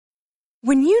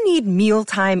When you need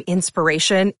mealtime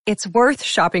inspiration, it's worth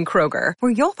shopping Kroger,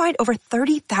 where you'll find over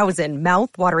 30,000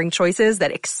 mouth-watering choices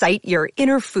that excite your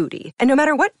inner foodie. And no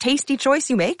matter what tasty choice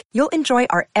you make, you'll enjoy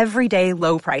our everyday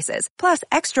low prices, plus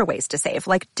extra ways to save,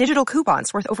 like digital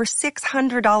coupons worth over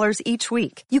 $600 each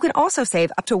week. You can also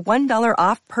save up to $1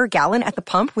 off per gallon at the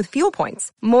pump with fuel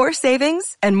points. More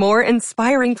savings and more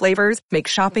inspiring flavors make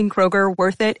shopping Kroger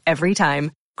worth it every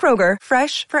time. Kroger,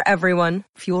 fresh for everyone.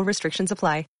 Fuel restrictions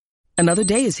apply. Another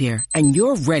day is here, and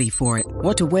you're ready for it.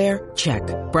 What to wear? Check.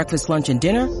 Breakfast, lunch, and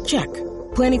dinner? Check.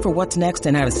 Planning for what's next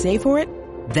and how to save for it?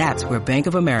 That's where Bank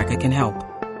of America can help.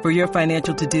 For your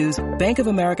financial to-dos, Bank of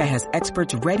America has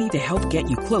experts ready to help get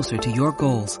you closer to your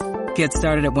goals. Get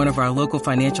started at one of our local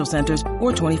financial centers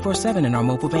or 24/7 in our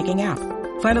mobile banking app.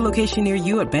 Find a location near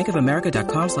you at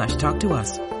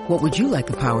bankofamerica.com/talktous. What would you like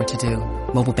the power to do?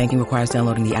 Mobile banking requires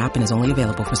downloading the app and is only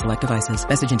available for select devices.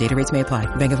 Message and data rates may apply.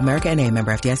 Bank of America N.A.,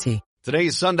 member FDIC. Today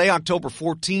is Sunday, October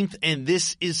 14th, and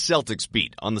this is Celtics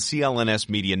Beat on the CLNS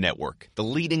Media Network, the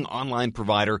leading online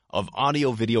provider of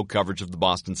audio-video coverage of the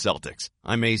Boston Celtics.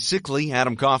 I'm a sickly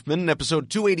Adam Kaufman. Episode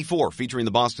 284, featuring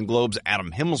the Boston Globe's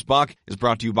Adam Himmelsbach, is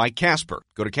brought to you by Casper.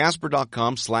 Go to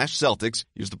casper.com/Celtics.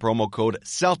 Use the promo code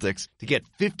Celtics to get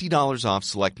 $50 off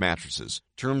select mattresses.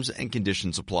 Terms and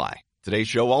conditions apply. Today's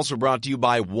show also brought to you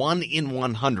by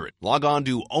 1in100. Log on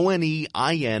to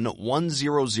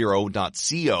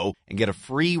ONEIN100.co and get a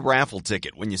free raffle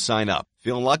ticket when you sign up.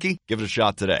 Feeling lucky? Give it a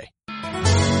shot today.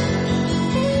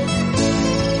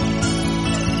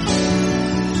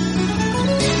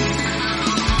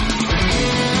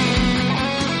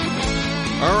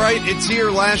 All right, it's here.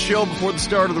 Last show before the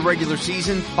start of the regular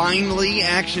season. Finally,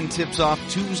 action tips off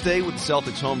Tuesday with the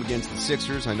Celtics home against the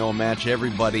Sixers. I know a match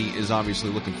everybody is obviously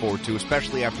looking forward to,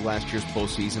 especially after last year's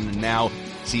postseason. And now,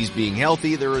 C's being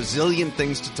healthy, there are a zillion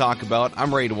things to talk about.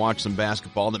 I'm ready to watch some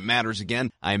basketball that matters again.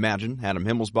 I imagine. Adam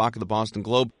Himmelsbach of the Boston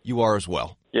Globe, you are as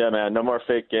well. Yeah, man, no more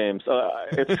fake games.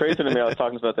 It's crazy to me. I was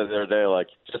talking about that the other day. Like,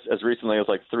 just as recently as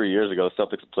 3 years ago, the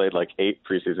Celtics played 8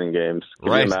 preseason games.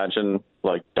 Could you imagine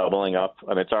doubling up?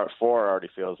 I mean, 4 already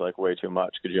feels like way too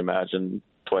much. Could you imagine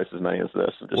twice as many as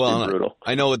this? It'd just be brutal.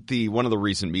 I know at one of the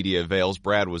recent media avails,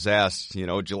 Brad was asked, do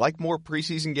you like more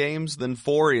preseason games than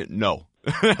 4? No,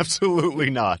 absolutely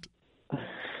not.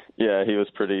 Yeah, he was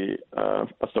pretty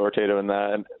authoritative in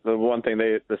that. And the one thing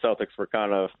the Celtics were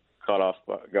kind of caught off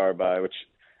guard by, which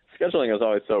scheduling is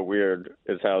always so weird,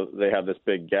 is how they have this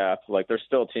big gap. There's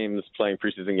still teams playing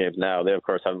preseason games now. They, of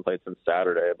course, haven't played since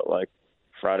Saturday, but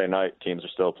Friday night teams are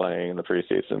still playing in the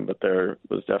preseason, but there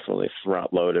was definitely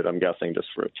front-loaded, I'm guessing, just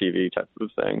for a TV type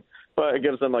of thing. But it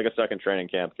gives them a second training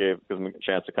camp, gives them a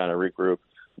chance to kind of regroup,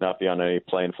 not be on any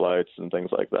plane flights and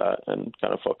things like that, and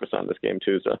kind of focus on this game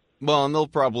Tuesday. Well, and they'll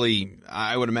probably,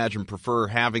 I would imagine, prefer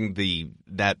having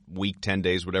that week, 10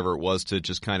 days, whatever it was, to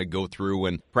just kind of go through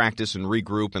and practice and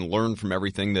regroup and learn from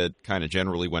everything that kind of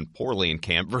generally went poorly in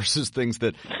camp versus things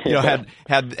that,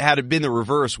 had it been the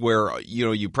reverse where,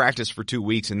 you practice for 2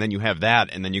 weeks and then you have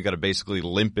that and then you got to basically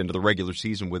limp into the regular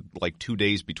season with 2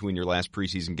 days between your last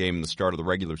preseason game and the start of the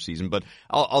regular season. But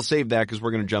I'll save that because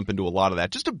we're going to jump into a lot of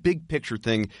that. Just a big picture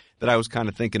thing that I was kind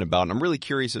of thinking about, and I'm really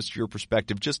curious as to your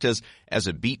perspective, just as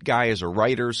a beat guy, as a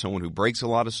writer, someone who breaks a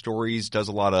lot of stories, does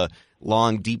a lot of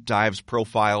long, deep dives,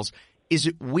 profiles. Is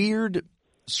it weird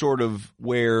sort of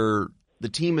where the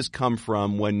team has come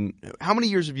from how many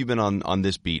years have you been on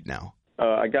this beat now?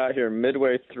 I got here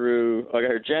midway through. I got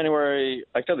here January.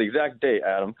 I can tell the exact date,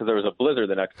 Adam, because there was a blizzard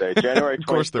the next day. January 25th, of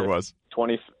course there was.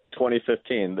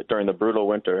 2015, during the brutal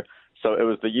winter. So it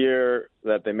was the year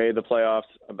that they made the playoffs.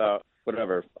 About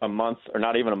a month, or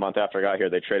not even a month after I got here,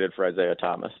 they traded for Isaiah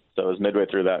Thomas. So it was midway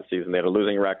through that season. They had a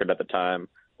losing record at the time.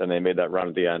 Then they made that run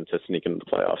at the end to sneak into the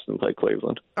playoffs and play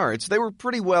Cleveland. All right, so they were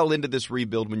pretty well into this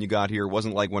rebuild when you got here. It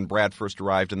wasn't like when Brad first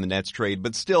arrived in the Nets trade,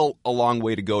 but still a long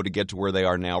way to go to get to where they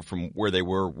are now from where they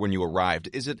were when you arrived.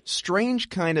 Is it strange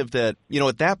kind of that,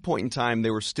 at that point in time,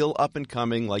 they were still up and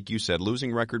coming, like you said,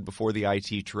 losing record before the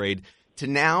IT trade, to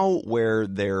now where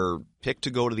they're picked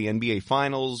to go to the NBA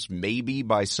Finals, maybe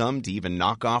by some to even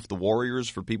knock off the Warriors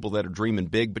for people that are dreaming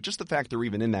big, but just the fact they're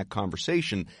even in that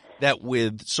conversation, that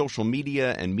with social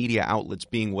media and media outlets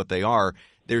being what they are,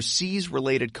 there's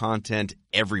C's-related content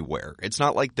everywhere. It's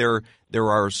not like there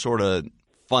are sort of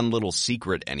fun little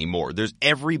secret anymore.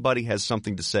 Everybody has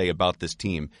something to say about this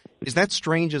team. Is that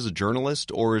strange as a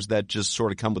journalist, or is that just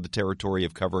sort of come with the territory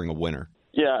of covering a winner?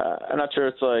 Yeah, I'm not sure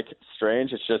it's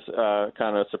strange. It's just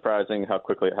kind of surprising how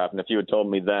quickly it happened. If you had told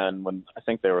me then, when I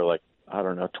think they were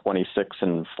 26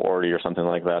 and 40 or something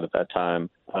like that at that time,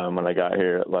 when I got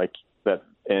here, that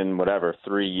in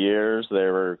 3 years they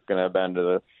were going to have been to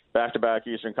the back-to-back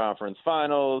Eastern Conference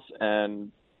Finals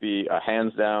and be a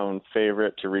hands-down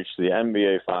favorite to reach the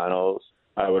NBA Finals,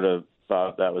 I would have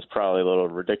thought that was probably a little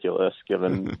ridiculous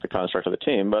given the construct of the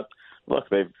team. But look,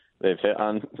 they've hit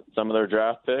on some of their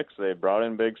draft picks. They brought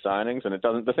in big signings, and it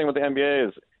doesn't. The thing with the NBA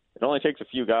is it only takes a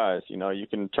few guys. You know, you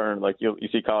can turn like you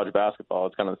see college basketball.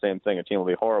 It's kind of the same thing. A team will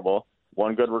be horrible,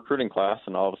 one good recruiting class,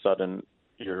 and all of a sudden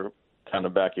you're kind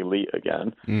of back elite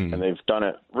again. And they've done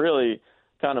it really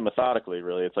kind of methodically.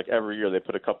 Really, it's like every year they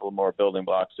put a couple more building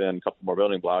blocks in, a couple more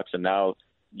building blocks, and now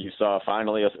you saw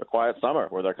finally a quiet summer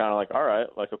where they're kind of like, all right,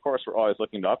 like of course we're always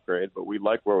looking to upgrade, but we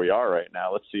like where we are right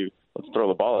now. Let's throw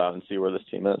the ball out and see where this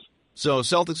team is. So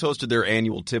Celtics hosted their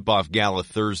annual tip-off gala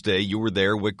Thursday. You were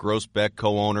there. Wyc Grousbeck,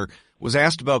 co-owner, was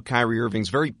asked about Kyrie Irving's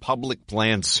very public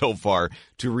plans so far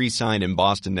to re-sign in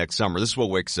Boston next summer. This is what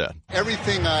Wyc said.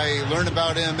 Everything I learned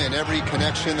about him and every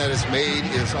connection that is made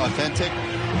is authentic.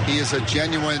 He is a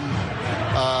genuine,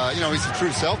 he's a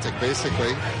true Celtic,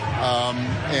 basically,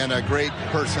 and a great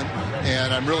person.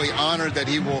 And I'm really honored that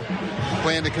he will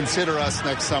plan to consider us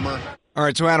next summer. All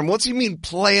right, so Adam, what's he mean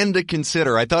plan to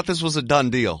consider? I thought this was a done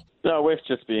deal. No, Wyc's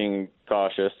just being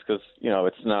cautious because,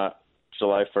 it's not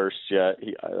July 1st yet.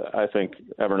 I think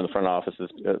everyone in the front office is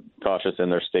cautious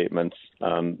in their statements.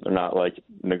 They're not,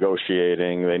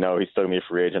 negotiating. They know he's still going to be a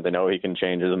free agent. They know he can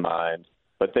change his mind.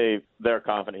 But they're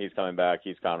confident he's coming back.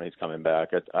 He's confident he's coming back.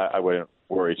 I wouldn't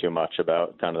worry too much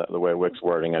about kind of the way Wyc's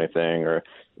wording anything or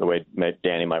the way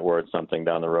Danny might word something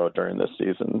down the road during this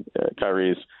season.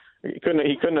 Kyrie's He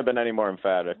couldn't have been any more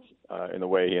emphatic in the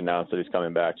way he announced that he's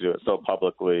coming back, to do it so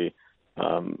publicly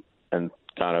and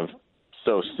kind of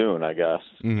so soon, I guess,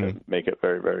 to make it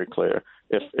very, very clear.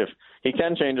 If he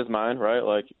can change his mind, right?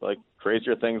 Like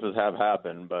crazier things have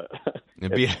happened, but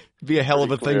it'd be a hell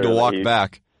of a thing to walk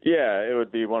back. Yeah, it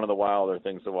would be one of the wilder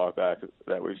things to walk back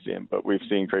that we've seen. But we've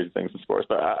seen crazy things in sports.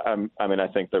 But I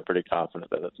think they're pretty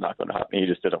confident that it's not going to happen. He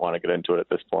just didn't want to get into it at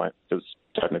this point because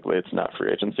technically it's not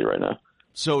free agency right now.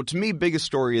 So, to me, biggest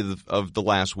story of the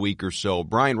last week or so,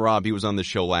 Brian Robb, he was on the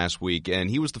show last week, and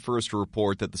he was the first to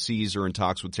report that the C's are in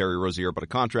talks with Terry Rozier about a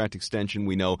contract extension.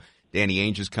 We know Danny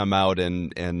Ainge has come out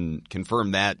and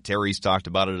confirmed that. Terry's talked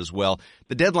about it as well.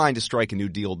 The deadline to strike a new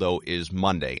deal, though, is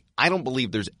Monday. I don't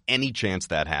believe there's any chance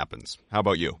that happens. How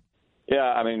about you?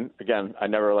 Yeah, again, I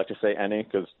never like to say any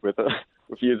because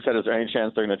if you had said, is there any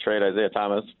chance they're going to trade Isaiah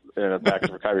Thomas in a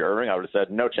package for Kyrie Irving, I would have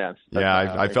said no chance.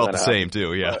 Yeah, I felt the same,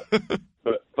 too, yeah.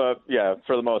 But yeah,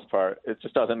 for the most part, it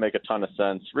just doesn't make a ton of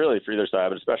sense, really, for either side,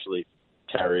 but especially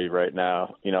Terry right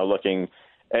now. Looking,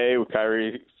 with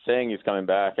Kyrie saying he's coming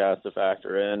back has to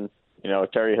factor in.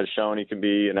 Terry has shown he can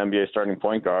be an NBA starting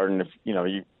point guard, and if,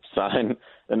 you sign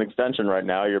an extension right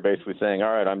now, you're basically saying,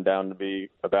 all right, I'm down to be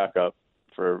a backup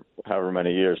for however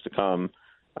many years to come.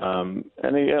 And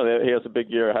he has a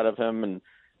big year ahead of him and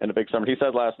a big summer. He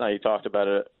said last night, he talked about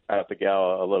it at the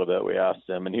gala a little bit. We asked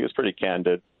him, and he was pretty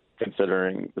candid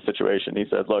considering the situation. He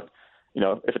said, look,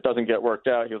 if it doesn't get worked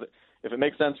out, if it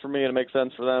makes sense for me and it makes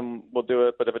sense for them, we'll do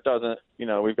it. But if it doesn't,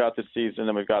 we've got this season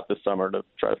and we've got this summer to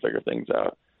try to figure things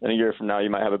out. And a year from now,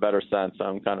 you might have a better sense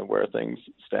on kind of where things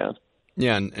stand.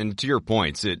 Yeah, and to your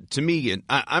points, to me,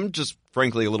 I'm just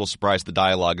frankly a little surprised the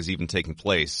dialogue is even taking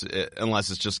place, unless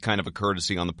it's just kind of a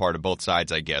courtesy on the part of both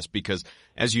sides, I guess, because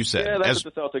as you said, that's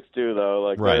what the Celtics do,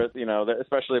 though. Right.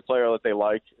 Especially a player that they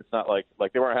like. It's not like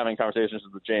they weren't having conversations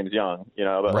with James Young,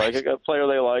 but right. a player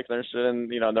they like, they're interested in,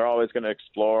 they're always going to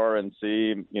explore and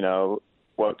see,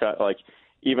 what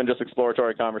even just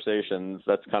exploratory conversations.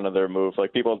 That's kind of their move.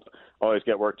 Like people always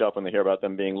get worked up when they hear about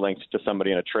them being linked to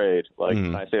somebody in a trade.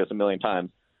 I say this a million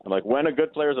times. I'm like, when a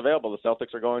good player is available, the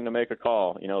Celtics are going to make a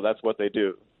call. That's what they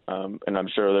do. And I'm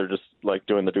sure they're just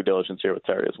doing the due diligence here with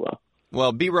Terry as well.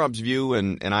 Well, B-Rob's view,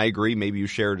 and I agree, maybe you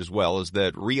share it as well, is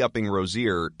that re-upping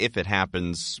Rozier, if it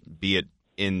happens, be it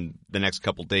in the next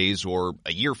couple days or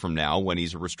a year from now when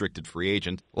he's a restricted free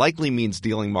agent, likely means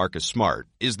dealing Marcus Smart.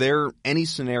 Is there any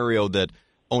scenario that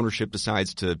ownership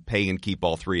decides to pay and keep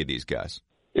all three of these guys?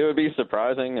 It would be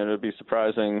surprising, and it would be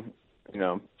surprising,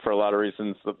 for a lot of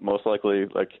reasons. Most likely,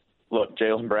 look,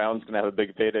 Jaylen Brown's going to have a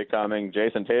big payday coming.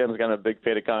 Jason Tatum's going to have a big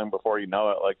payday coming before you know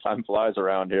it. Time flies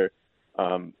around here.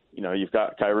 You've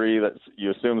got Kyrie that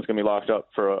you assume is going to be locked up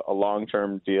for a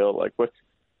long-term deal.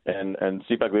 And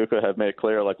CPAC Luka have made it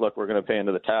clear, look, we're going to pay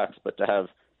into the tax. But to have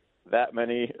that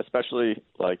many, especially,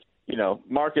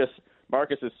 Marcus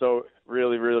is so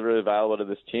really, really, really valuable to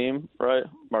this team, right?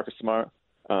 Marcus Smart.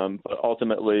 But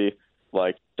ultimately,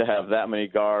 to have that many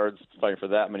guards fighting for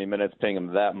that many minutes, paying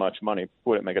them that much money,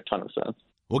 wouldn't make a ton of sense.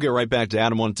 We'll get right back to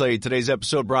Adam. I want to tell you today's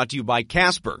episode brought to you by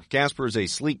Casper. Casper is a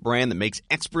sleep brand that makes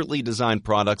expertly designed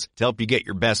products to help you get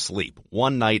your best sleep,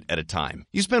 one night at a time.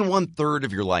 You spend 1/3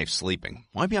 of your life sleeping.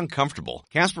 Why be uncomfortable?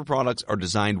 Casper products are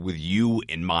designed with you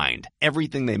in mind.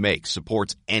 Everything they make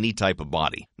supports any type of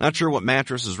body. Not sure what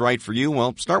mattress is right for you?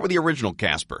 Well, start with the original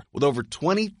Casper. With over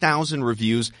 20,000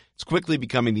 reviews, it's quickly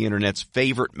becoming the internet's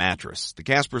favorite mattress. The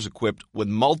Casper is equipped with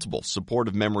multiple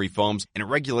supportive memory foams, and it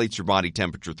regulates your body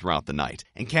temperature throughout the night.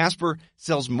 And Casper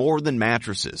sells more than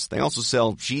mattresses. They also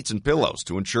sell sheets and pillows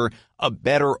to ensure a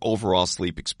better overall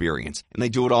sleep experience. And they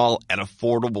do it all at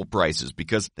affordable prices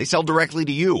because they sell directly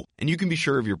to you. And you can be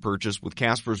sure of your purchase with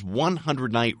Casper's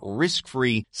 100-night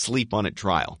risk-free Sleep On It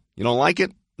trial. You don't like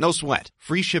it? No sweat.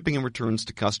 Free shipping and returns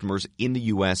to customers in the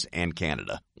U.S. and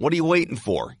Canada. What are you waiting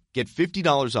for? Get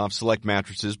 $50 off select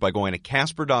mattresses by going to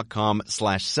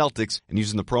Casper.com/Celtics and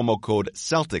using the promo code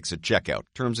Celtics at checkout.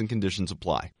 Terms and conditions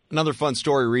apply. Another fun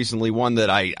story recently, one that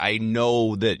I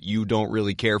know that you don't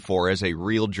really care for as a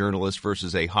real journalist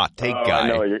versus a hot take guy. I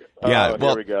know you. Yeah,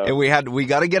 well, here we go. And we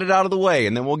got to get it out of the way,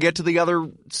 and then we'll get to the other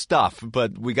stuff.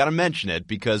 But we got to mention it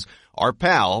because our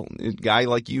pal, a guy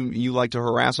like you like to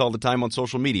harass all the time on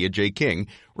social media, Jay King,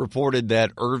 reported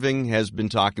that Irving has been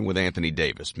talking with Anthony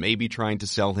Davis, maybe trying to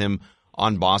sell him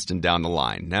on Boston down the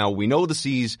line. Now, we know the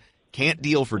C's can't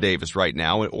deal for Davis right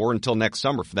now, or until next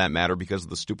summer for that matter, because of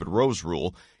the stupid Rose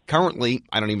rule. Currently,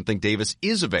 I don't even think Davis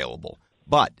is available.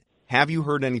 But have you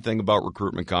heard anything about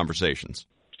recruitment conversations?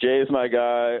 Jay's my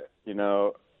guy. You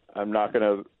know, I'm not going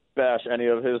to bash any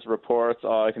of his reports.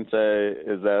 All I can say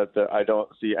is that I don't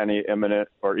see any imminent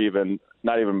or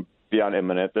not even beyond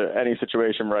imminent, any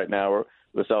situation right now where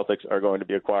the Celtics are going to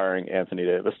be acquiring Anthony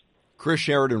Davis. Chris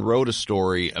Sheridan wrote a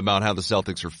story about how the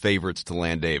Celtics are favorites to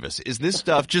land Davis. Is this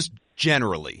stuff just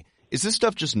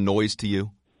noise to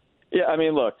you? Yeah, I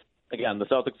mean, look, again, the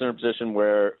Celtics are in a position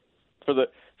where for the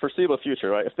foreseeable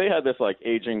future, right, if they had this, like,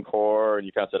 aging core and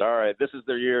you kind of said, all right, this is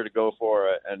their year to go for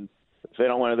it, and if they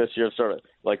don't win it this year, sort of,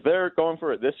 like, they're going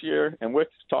for it this year, and Wick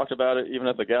talked about it even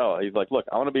at the gala. He's like, look,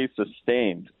 I want to be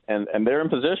sustained, and they're in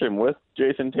position with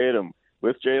Jason Tatum,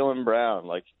 with Jaylen Brown,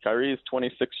 like Kyrie's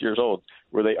 26 years old,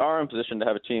 where they are in position to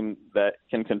have a team that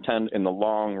can contend in the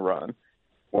long run.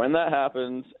 When that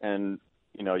happens and,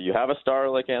 you know, you have a star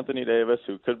like Anthony Davis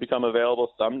who could become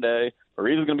available someday, or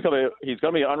he's going to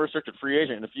be an unrestricted free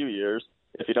agent in a few years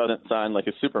if he doesn't sign like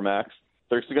his supermax.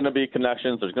 There's going to be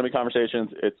connections. There's going to be conversations.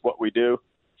 It's what we do.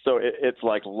 So it's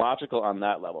like logical on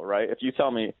that level, right? If you tell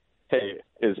me, hey,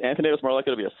 is Anthony Davis more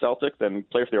likely to be a Celtic than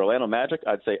play for the Orlando Magic?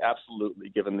 I'd say absolutely,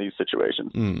 given these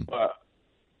situations. But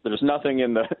there's nothing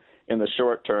in the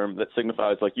short term that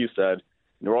signifies, like you said,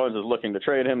 New Orleans is looking to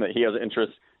trade him, that he has an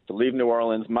interest to leave New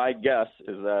Orleans. My guess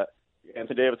is that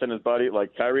Anthony Davis and his buddy,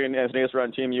 like Kyrie and Anthony Davis are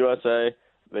on Team USA.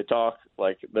 They talk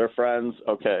like they're friends.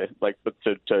 Okay, like, but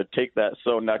to take that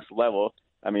so next level,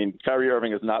 I mean, Kyrie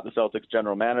Irving is not the Celtics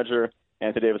general manager.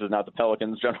 Anthony Davis is not the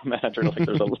Pelicans general manager. Like,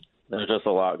 there's just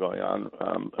a lot going on,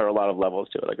 or a lot of levels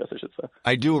to it, I guess I should say.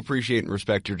 I do appreciate and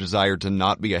respect your desire to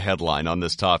not be a headline on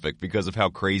this topic because of how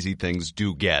crazy things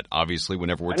do get, obviously,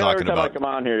 whenever we're talking about... Every time I come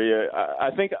on here,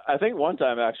 I think one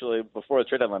time, actually, before the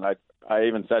trade deadline, I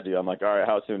even said to you, I'm like, all right,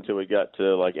 how soon till we get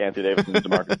to, like, Anthony Davis and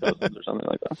DeMarcus Cousins or something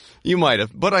like that? You might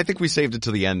have, but I think we saved it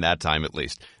to the end that time, at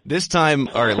least. This time,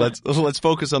 all right, let's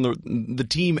focus on the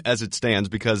team as it stands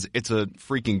because it's a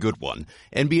freaking good one.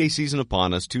 NBA season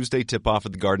upon us. Tuesday tip-off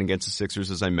at the Garden against the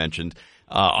Sixers, as I mentioned.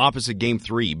 Opposite Game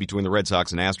 3 between the Red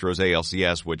Sox and Astros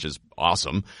ALCS, which is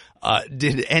awesome.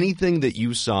 Did anything that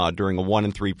you saw during a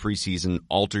 1-3 preseason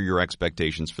alter your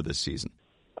expectations for this season?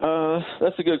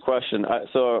 That's a good question.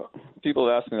 So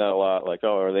people ask me that a lot, like,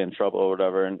 oh, are they in trouble or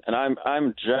whatever? And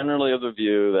I'm generally of the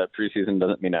view that preseason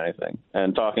doesn't mean anything.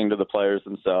 And talking to the players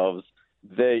themselves,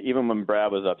 even when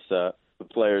Brad was upset, the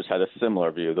players had a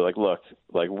similar view. They're like, look,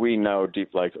 like, we know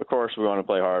deep, like, of course we want to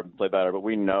play hard, play better, but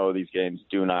we know these games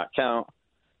do not count.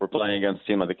 We're playing against a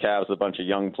team like the Cavs, a bunch of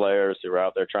young players who are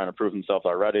out there trying to prove themselves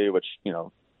already, which, you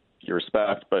know, you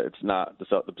respect, but it's not the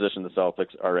position the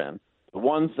Celtics are in. The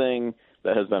one thing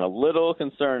that has been a little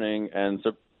concerning, and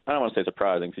I don't want to say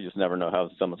surprising because you just never know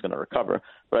how someone's going to recover,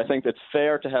 but I think it's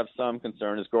fair to have some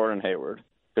concern, is Gordon Hayward,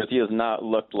 because he has not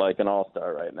looked like an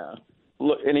all-star right now.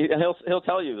 Look, and he'll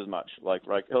tell you as much. Like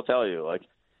he'll tell you, like,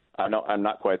 I know I'm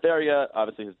not quite there yet.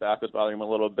 Obviously, his back was bothering him a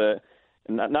little bit.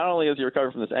 And not only is he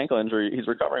recovering from this ankle injury, he's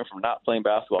recovering from not playing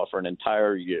basketball for an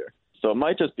entire year. So it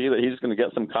might just be that he's going to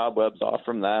get some cobwebs off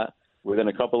from that. Within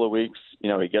a couple of weeks, you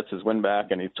know, he gets his win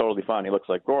back and he's totally fine. He looks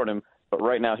like Gordon, but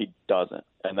right now he doesn't,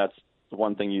 and that's the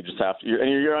one thing you just have to.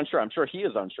 You're unsure. I'm sure he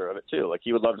is unsure of it too. Like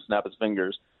he would love to snap his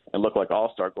fingers and look like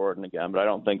All-Star Gordon again, but I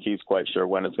don't think he's quite sure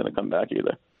when it's going to come back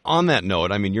either. On that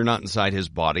note, I mean, you're not inside his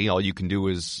body. All you can do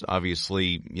is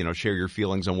obviously, share your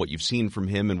feelings on what you've seen from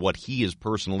him and what he has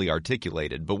personally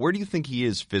articulated. But where do you think he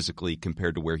is physically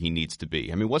compared to where he needs to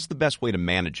be? I mean, what's the best way to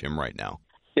manage him right now?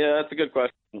 Yeah, that's a good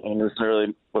question. And it's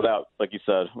really without, like you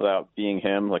said, without being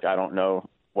him, like I don't know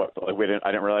what. Like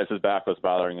I didn't realize his back was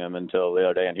bothering him until the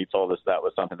other day, and he told us that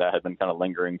was something that had been kind of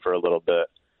lingering for a little bit.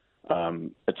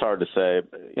 It's hard to say.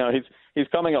 He's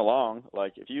coming along.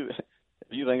 Like if you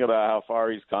think about how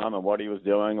far he's come and what he was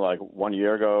doing, like 1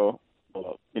 year ago,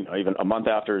 even a month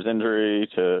after his injury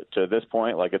to this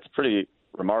point, like it's pretty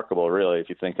remarkable, really, if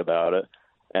you think about it.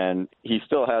 And he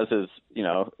still has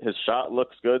his shot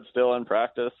looks good still in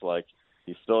practice. Like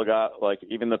he's still got, like,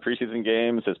 even the preseason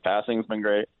games, his passing's been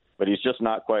great, but he's just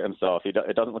not quite himself.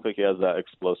 It doesn't look like he has that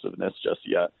explosiveness just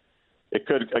yet. It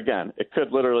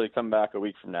could literally come back a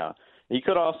week from now. He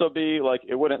could also be, like,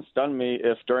 it wouldn't stun me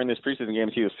if during these preseason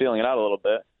games he was feeling it out a little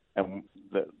bit and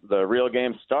the real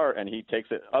games start and he takes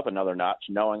it up another notch,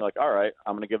 knowing, like, all right,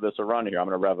 I'm going to give this a run here. I'm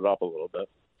going to rev it up a little bit.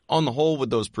 On the whole, with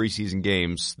those preseason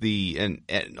games, and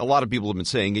a lot of people have been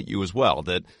saying it, you as well,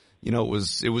 that it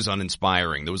was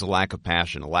uninspiring. There was a lack of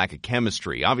passion, a lack of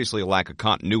chemistry. Obviously, a lack of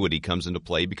continuity comes into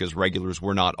play because regulars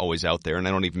were not always out there, and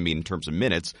I don't even mean in terms of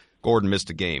minutes. Gordon missed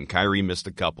a game, Kyrie missed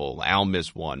a couple, Al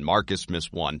missed one, Marcus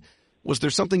missed one. Was there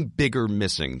something bigger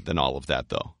missing than all of that,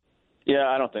 though? Yeah,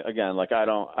 I don't think. Again, like I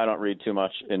don't read too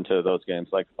much into those games.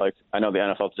 Like I know the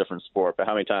NFL's a different sport, but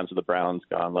how many times have the Browns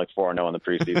gone like 4-0 in the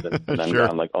preseason and then Sure.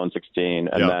 gone like 0-16,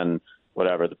 and then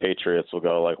whatever, the Patriots will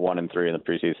go like 1-3 in the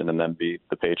preseason and then beat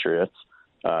the Patriots.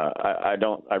 I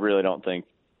really don't think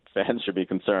fans should be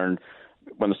concerned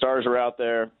when the stars are out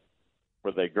there.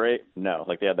 Were they great? No.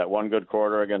 Like they had that one good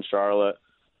quarter against Charlotte,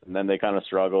 and then they kind of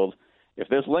struggled. If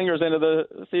this lingers into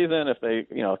the season, if they,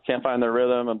 can't find their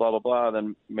rhythm and blah, blah, blah,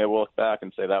 then maybe we'll look back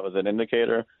and say that was an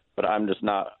indicator. But I'm just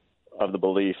not of the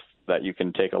belief that you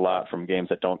can take a lot from games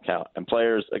that don't count. And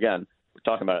players, again, we're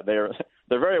talking about it,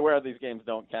 they're very aware that these games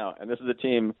don't count. And this is a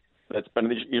team that's been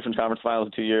in the Eastern Conference Finals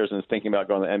in 2 years and is thinking about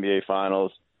going to the NBA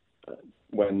Finals.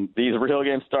 When these real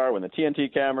games start, when the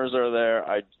TNT cameras are there,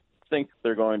 I think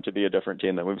they're going to be a different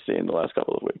team than we've seen the last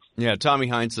couple of weeks. Yeah, Tommy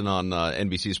Heinsohn on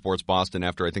NBC Sports Boston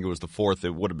after I think it was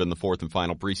it would have been the fourth and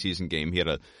final preseason game. He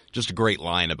had just a great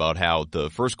line about how the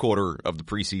first quarter of the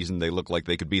preseason they looked like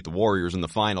they could beat the Warriors in the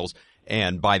finals,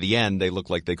 and by the end they looked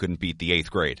like they couldn't beat the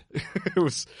eighth grade.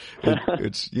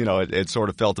 It sort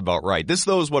of felt about right. This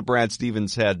though is what Brad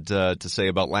Stevens had to say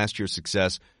about last year's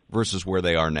success versus where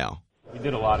they are now. We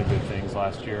did a lot of good things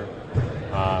last year,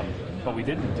 but we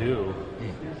didn't do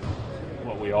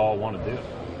what we all want to do.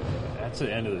 That's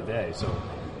the end of the day. So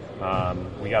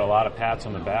we got a lot of pats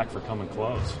on the back for coming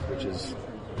close, which is,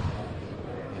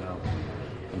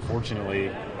 unfortunately,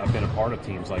 I've been a part of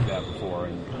teams like that before,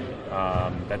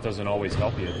 and that doesn't always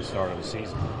help you at the start of the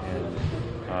season. And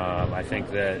I think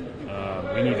that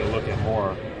we need to look at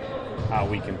more how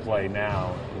we can play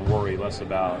now and worry less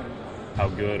about how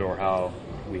good or how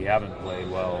we haven't played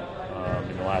well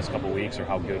in the last couple of weeks or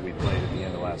how good we played at the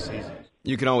end of last season.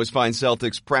 You can always find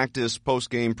Celtics practice,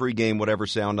 post-game, pre-game, whatever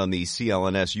sound on the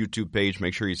CLNS YouTube page.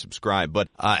 Make sure you subscribe. But,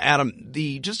 Adam,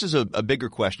 just as a bigger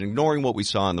question, ignoring what we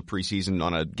saw in the preseason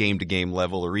on a game-to-game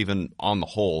level or even on the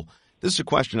whole, this is a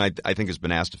question I think has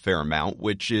been asked a fair amount,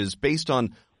 which is based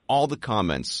on all the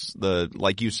comments.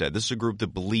 Like you said, this is a group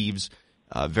that believes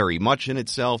very much in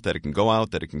itself, that it can go out,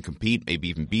 that it can compete, maybe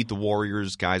even beat the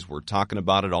Warriors. Guys were talking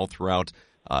about it all throughout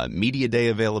media day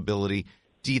availability.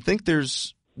 Do you think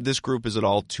this group is at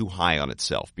all too high on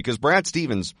itself? Because Brad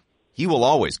Stevens, he will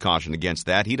always caution against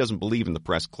that. He doesn't believe in the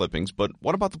press clippings, but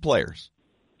what about the players?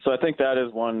 So I think that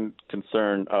is one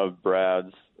concern of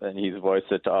Brad's, and he's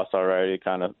voiced it to us already,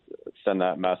 kind of send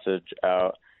that message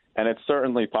out. And it's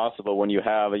certainly possible when you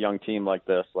have a young team like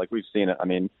this, like we've seen it. I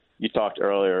mean, you talked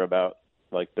earlier about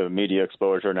like the media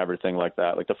exposure and everything like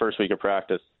that. Like the first week of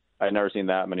practice, I'd never seen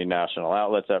that many national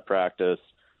outlets at practice.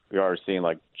 We already seen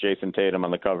like Jason Tatum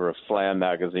on the cover of Slam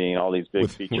magazine, all these big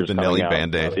features with the coming Nelly out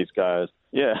Band-Aid. These guys,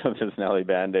 yeah, with his Nelly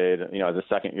Band-Aid. As a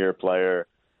second-year player,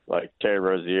 like Terry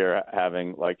Rozier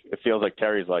having it feels like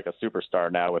Terry's like a superstar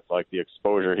now with like the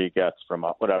exposure he gets from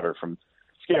from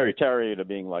Scary Terry to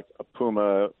being like a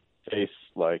Puma face,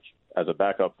 like as a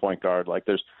backup point guard. Like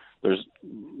there's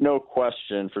no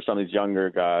question for some of these younger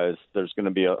guys, there's going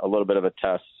to be a little bit of a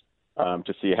test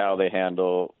to see how they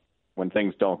handle when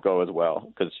things don't go as well,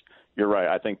 because you're right.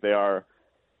 I think they are,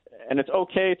 and it's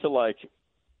okay to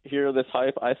hear this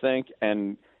hype, I think,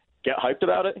 and get hyped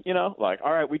about it. All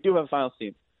right, we do have a finals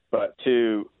team. But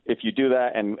two, if you do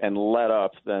that and let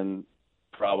up, then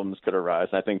problems could arise.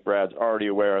 And I think Brad's already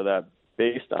aware of that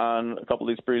based on a couple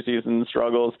of these preseason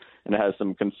struggles, and has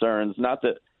some concerns. Not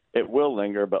that it will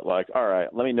linger, but like, all right,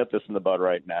 let me nip this in the bud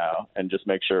right now and just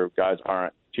make sure guys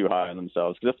aren't too high on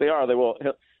themselves. Because if they are, they will.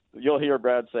 You'll hear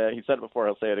Brad say it. He said it before.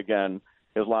 He'll say it again.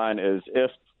 His line is,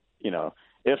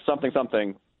 if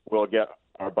something, we'll get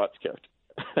our butts kicked.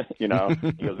 He goes,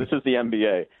 this is the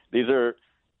NBA.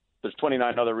 There's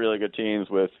 29 other really good teams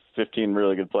with 15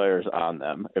 really good players on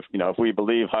them. If we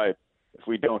believe hype, if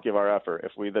we don't give our effort,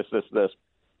 if we this,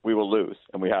 we will lose,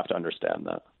 and we have to understand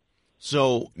that.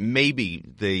 So maybe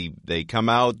they come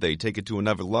out, they take it to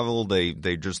another level,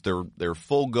 they're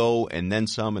full go and then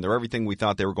some, and they're everything we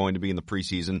thought they were going to be in the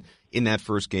preseason in that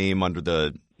first game under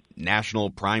the national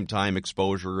primetime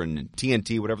exposure and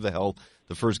TNT, whatever the hell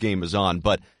the first game is on.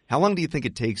 But how long do you think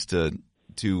it takes to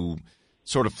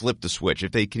sort of flip the switch,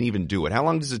 if they can even do it? How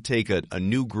long does it take a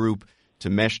new group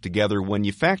to mesh together when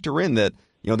you factor in that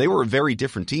they were a very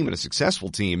different team and a successful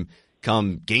team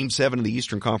come Game 7 of the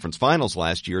Eastern Conference Finals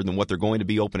last year than what they're going to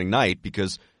be opening night,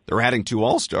 because they're adding two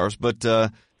All-Stars, but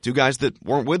two guys that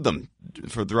weren't with them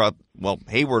throughout,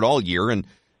 Hayward all year and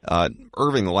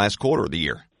Irving the last quarter of the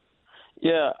year.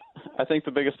 Yeah, I think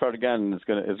the biggest part, again, is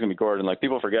going to be Gordon. Like,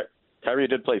 people forget, Kyrie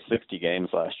did play 60 games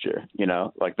last year,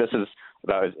 This is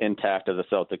about as intact as the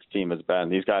Celtics team has been.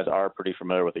 These guys are pretty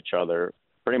familiar with each other,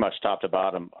 pretty much top to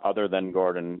bottom, other than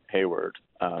Gordon Hayward.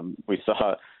 We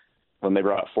saw when they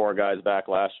brought four guys back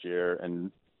last year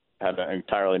and had an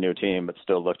entirely new team, but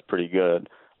still looked pretty good.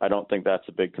 I don't think that's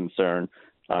a big concern.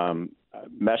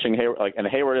 Meshing Hayward, and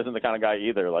Hayward isn't the kind of guy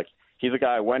either. Like, he's a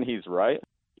guy, when he's right,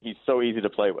 he's so easy to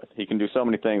play with. He can do so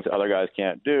many things that other guys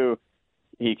can't do.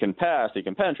 He can pass, he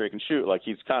can penetrate, he can shoot. Like,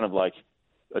 he's kind of like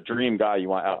a dream guy you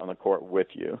want out on the court with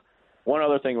you. One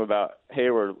other thing about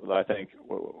Hayward, I think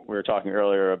we were talking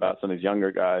earlier about some of these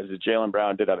younger guys, is Jaylen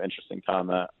Brown did have an interesting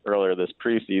comment earlier this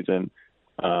preseason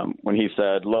when he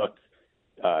said, look,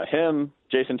 him,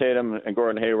 Jason Tatum, and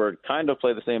Gordon Hayward kind of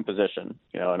play the same position.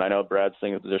 And I know Brad's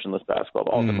saying it's positionless basketball,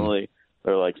 but ultimately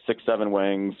they're like 6'7"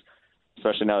 wings,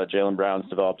 especially now that Jaylen Brown's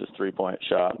developed his three-point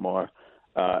shot more.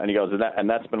 And he goes, and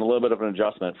that's been a little bit of an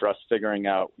adjustment for us figuring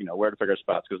out, where to pick our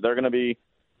spots, because they're going to be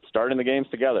starting the games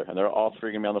together, and they're all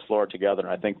three going to be on the floor together.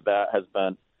 And I think that has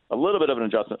been a little bit of an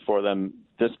adjustment for them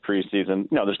this preseason.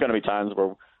 There's going to be times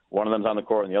where one of them's on the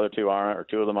court and the other two aren't, or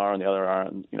two of them are and the other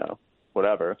aren't,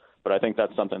 whatever. But I think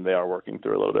that's something they are working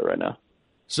through a little bit right now.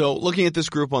 So looking at this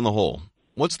group on the whole,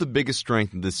 what's the biggest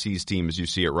strength of this C's team as you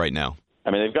see it right now?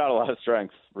 I mean, they've got a lot of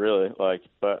strengths, really.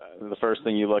 But the first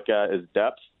thing you look at is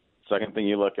depth. Second thing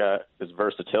you look at is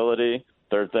versatility.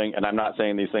 Third thing, and I'm not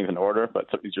saying these things in order, but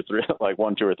these are three, like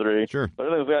 1, 2, or 3. Sure.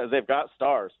 Third thing is they've got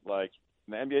stars. Like,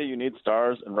 in the NBA, you need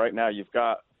stars, and right now you've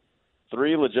got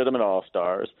 3 legitimate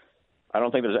all-stars. I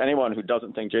don't think there's anyone who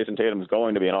doesn't think Jason Tatum is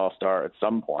going to be an all-star at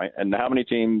some point. And how many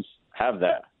teams have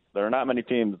that? There are not many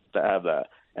teams that have that.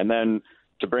 And then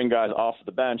to bring guys off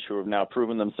the bench who have now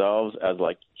proven themselves as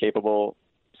like capable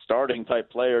starting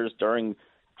type players during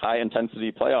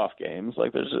high-intensity playoff games,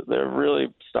 like they're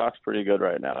really stock's pretty good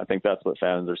right now. I think that's what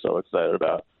fans are so excited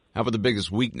about. How about the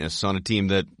biggest weakness on a team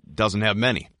that doesn't have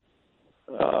many?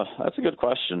 That's a good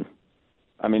question.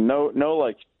 I mean, no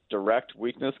like direct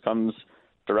weakness comes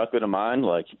directly to mind.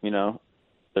 Like,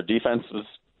 their defense was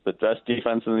the best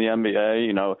defense in the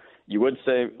NBA. You would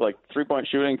say like 3-point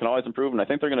shooting can always improve, and I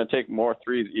think they're going to take more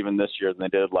threes even this year than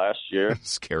they did last year.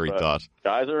 Scary thought.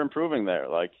 Guys are improving there.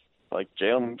 Like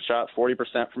Jalen shot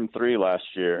 40% from 3 last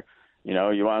year. You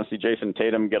want to see Jason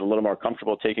Tatum get a little more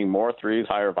comfortable taking more threes,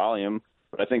 higher volume.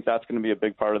 But I think that's going to be a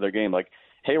big part of their game. Like,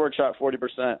 Hayward shot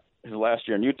 40% his last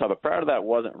year in Utah, but prior to that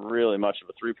wasn't really much of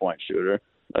a 3-point shooter.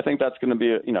 I think that's going to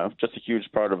be, just a huge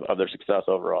part of their success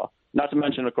overall. Not to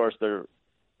mention, of course, their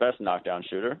best knockdown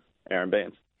shooter, Aaron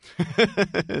Baines.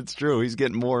 It's true. He's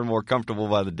getting more and more comfortable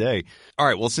by the day. All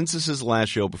right, well, since this is the last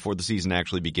show before the season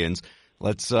actually begins,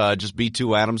 let's just be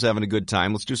two Adams having a good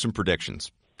time. Let's do some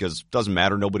predictions, because it doesn't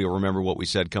matter. Nobody will remember what we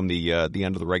said come the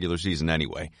end of the regular season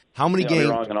anyway. How many games?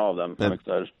 I'll be wrong in all of them. I'm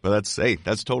excited. But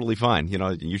that's totally fine.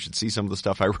 You should see some of the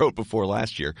stuff I wrote before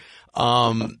last year.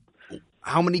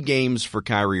 How many games for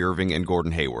Kyrie Irving and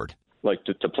Gordon Hayward? Like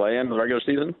to play in the regular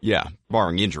season? Yeah,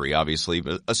 barring injury, obviously.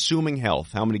 But assuming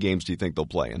health, how many games do you think they'll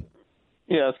play in?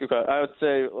 Yeah, that's a good question. I would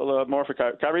say a little more for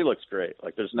Kyrie. Kyrie looks great.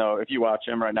 Like, if you watch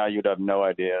him right now, you'd have no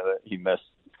idea that he missed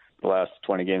the last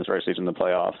 20 games regular season in the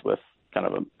playoffs with kind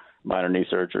of a minor knee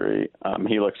surgery.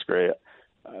 He looks great.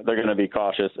 They're going to be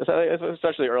cautious,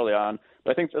 especially early on.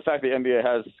 But I think the fact the NBA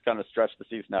has kind of stretched the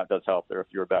season out does help. There are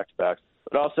fewer back-to-backs.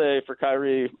 But I'll say for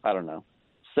Kyrie, I don't know,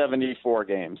 74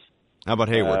 games. How about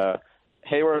Hayward?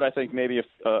 Hayward, I think maybe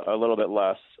a little bit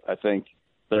less. I think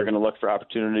they're going to look for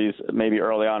opportunities maybe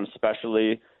early on,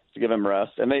 especially to give him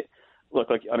rest. And they look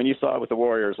like, I mean, you saw it with the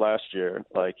Warriors last year,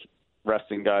 like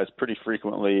resting guys pretty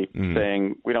frequently,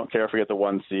 saying, we don't care if we get the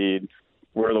 1 seed.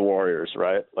 We're the Warriors,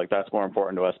 right? Like, that's more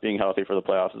important to us. Being healthy for the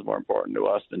playoffs is more important to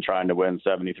us than trying to win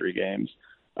 73 games.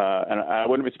 And I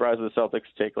wouldn't be surprised if the Celtics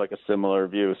take like a similar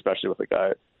view, especially with a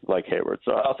guy like Hayward.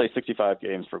 So I'll say 65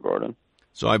 games for Gordon.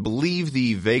 So I believe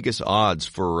the Vegas odds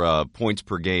for points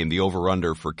per game, the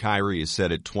over-under for Kyrie is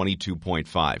set at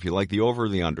 22.5. You like the over or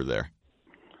the under there?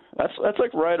 That's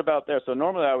like right about there. So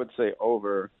normally I would say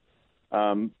over,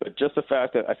 but just the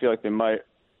fact that I feel like they might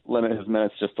limit his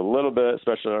minutes just a little bit,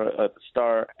 especially at the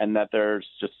start, and that there's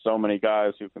just so many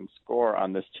guys who can score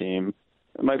on this team,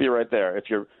 it might be right there. If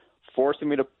you're forcing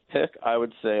me to pick, I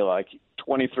would say like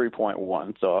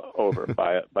 23.1, so over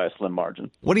by a slim margin.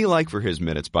 What do you like for his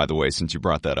minutes, by the way, since you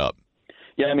brought that up?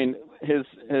 Yeah, I mean, his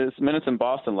minutes in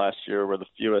Boston last year were the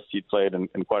fewest he'd played in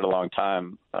quite a long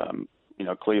time.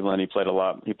 Cleveland, he played a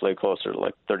lot. He played closer to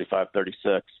like 35,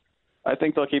 36. I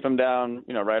think they'll keep him down,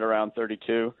 right around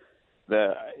 32.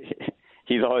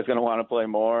 He's always going to want to play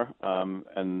more,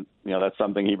 and that's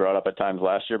something he brought up at times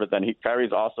last year. But then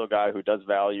Kyrie's also a guy who does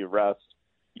value rest.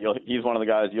 He's one of the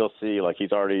guys you'll see, like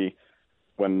he's already,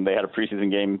 when they had a preseason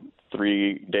game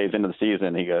 3 days into the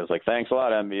season, he goes like, thanks a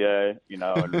lot, NBA,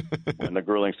 and when the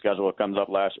grueling schedule came up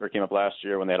last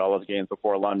year when they had all those games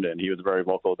before London, he was very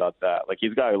vocal about that. Like,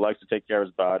 he's a guy who likes to take care of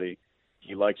his body.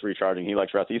 He likes recharging. He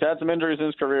likes rest. He's had some injuries in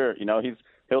his career.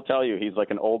 He'll tell you he's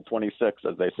like an old 26,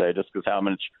 as they say, just because how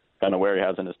much kind of wear he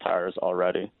has in his tires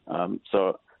already.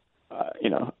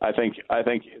 I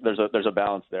think there's a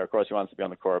balance there. Of course, he wants to be on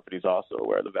the court, but he's also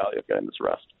aware of the value of getting this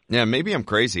rest. Yeah, maybe I'm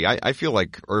crazy. I feel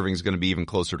like Irving's going to be even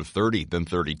closer to 30 than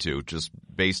 32, just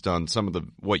based on some of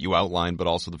what you outlined, but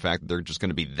also the fact that they're just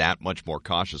going to be that much more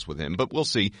cautious with him. But we'll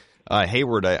see.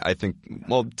 Hayward, I think.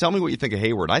 Well, tell me what you think of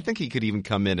Hayward. I think he could even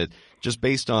come in at just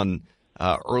based on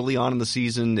early on in the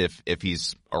season, if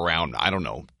he's around, I don't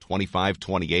know, 25,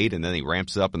 28, and then he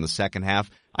ramps up in the second half.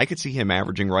 I could see him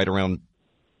averaging right around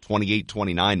 28,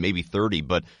 29, maybe 30,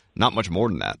 but not much more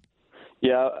than that.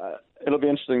 Yeah, it'll be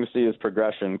interesting to see his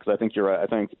progression because I think you're right. I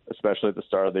think especially at the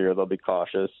start of the year, they'll be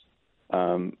cautious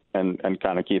and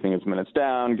kind of keeping his minutes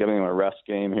down, giving him a rest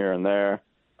game here and there.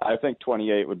 I think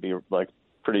 28 would be like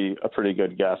a pretty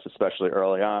good guess, especially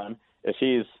early on. If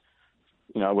he's,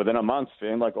 within a month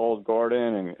feeling like old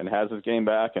Gordon and has his game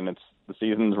back and the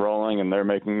season's rolling and they're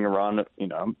making a run,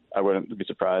 I wouldn't be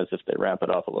surprised if they ramp it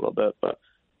up a little bit. But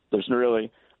there's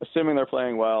really, assuming they're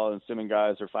playing well and assuming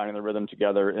guys are finding their rhythm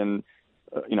together in,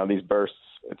 these bursts,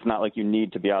 it's not like you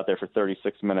need to be out there for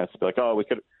 36 minutes. Be like,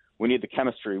 we need the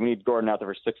chemistry. We need Gordon out there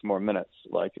for 6 more minutes.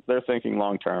 Like, they're thinking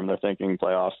long term. They're thinking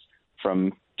playoffs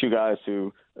from two guys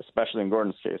who, especially in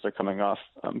Gordon's case, are coming off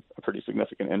a pretty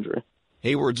significant injury.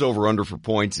 Hayward's over-under for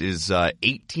points is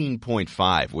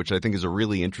 18.5, which I think is a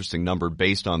really interesting number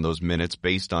based on those minutes,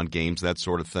 based on games, that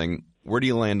sort of thing. Where do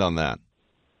you land on that?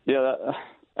 Yeah,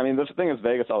 the thing is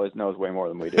Vegas always knows way more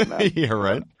than we do, man. Yeah,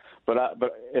 right. But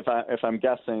if I'm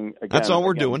guessing, again, that's all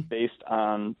we're doing. Based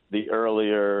on the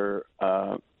earlier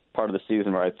part of the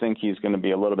season where I think he's going to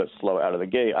be a little bit slow out of the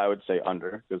gate, I would say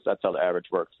under, because that's how the average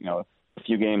works. A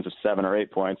few games of 7 or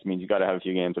 8 points means you got to have a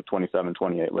few games of 27,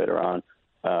 28 later on.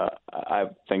 I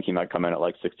think he might come in at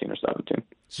like 16 or 17.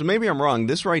 So maybe I'm wrong.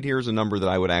 This right here is a number that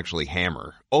I would actually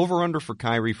hammer. Over-under for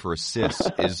Kyrie for assists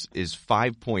is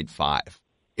 5.5.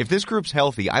 If this group's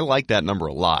healthy, I like that number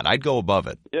a lot. I'd go above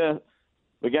it. Yeah.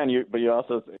 Again, you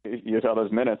also tell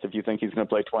those minutes. If you think he's going to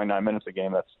play 29 minutes a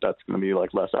game, that's going to be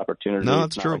like less opportunity. No,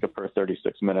 that's it's true. Not like a per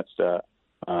 36 minutes stat.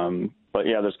 But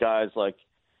yeah, there's guys like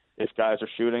if guys are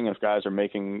shooting, if guys are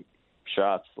making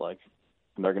shots, like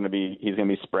he's going to be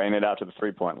spraying it out to the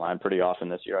 3-point line pretty often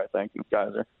this year. I think if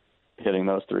guys are hitting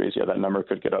those threes, that number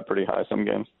could get up pretty high some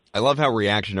games. I love how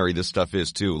reactionary this stuff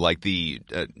is too. Like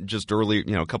just earlier,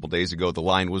 a couple days ago, the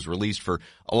line was released for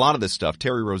a lot of this stuff.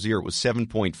 Terry Rozier, it was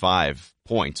 7.5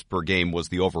 points per game was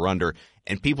the over/under,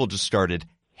 and people just started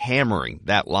hammering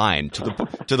that line to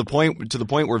the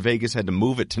point where Vegas had to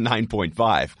move it to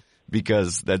 9.5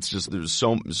 because there's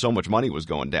so much money was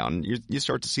going down. You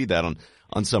start to see that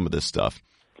on some of this stuff.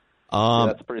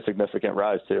 That's a pretty significant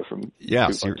rise, too, from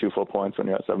 2 full points when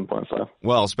you're at 7.5.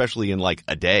 Well, especially in like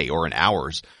a day or in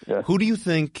hours. Yeah. Who do you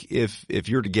think, if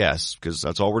you're to guess, because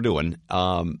that's all we're doing, who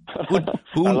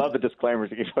I love the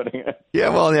disclaimers you keep putting in. Yeah,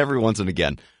 well, every once and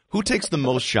again. Who takes the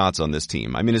most shots on this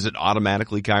team? I mean, is it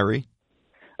automatically Kyrie?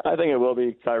 I think it will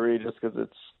be Kyrie just because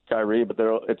it's Kyrie, but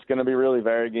it's going to be really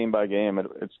varied game by game.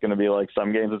 It's going to be like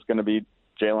some games it's going to be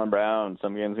Jaylen Brown.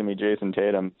 Some games going to be Jason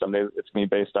Tatum. Some days it's going to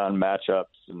be based on matchups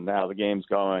and how the game's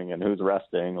going and who's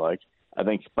resting. Like, I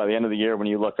think by the end of the year, when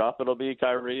you look up, it'll be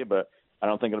Kyrie, but I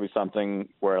don't think it'll be something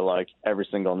where, like, every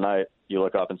single night you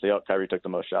look up and say, oh, Kyrie took the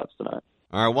most shots tonight.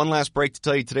 All right, one last break to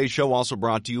tell you today's show also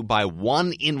brought to you by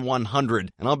 1 in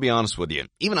 100. And I'll be honest with you,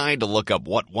 even I had to look up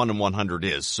what 1 in 100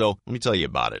 is, so let me tell you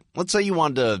about it. Let's say you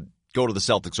wanted to go to the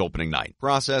Celtics opening night.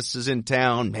 Process is in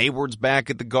town, Hayward's back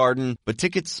at the Garden, but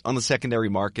tickets on the secondary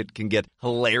market can get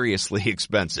hilariously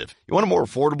expensive. You want a more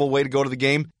affordable way to go to the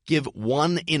game? Give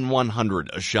 1 in 100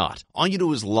 a shot. All you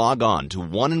do is log on to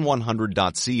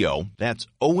 1in100.co. That's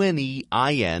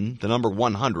ONEIN, the number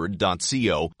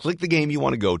 100.co. Click the game you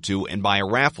want to go to and buy a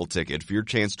raffle ticket for your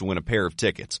chance to win a pair of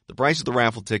tickets. The price of the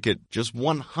raffle ticket, just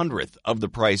 1/100th of the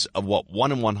price of what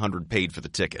 1 in 100 paid for the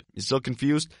ticket. You still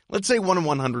confused? Let's say 1 in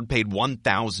 100 paid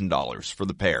 $1,000 for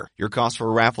the pair. Your cost for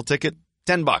a raffle ticket?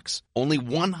 $10. Only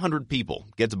 100 people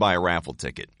get to buy a raffle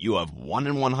ticket. You have 1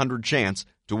 in 100 chance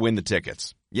to win the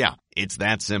tickets. Yeah, it's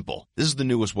that simple. This is the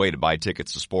newest way to buy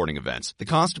tickets to sporting events. The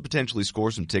cost to potentially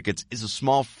score some tickets is a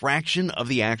small fraction of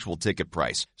the actual ticket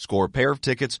price. Score a pair of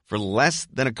tickets for less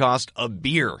than a cost of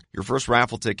beer. Your first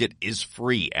raffle ticket is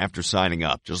free after signing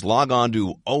up. Just log on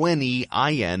to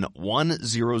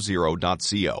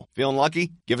ONEIN100.co. Feeling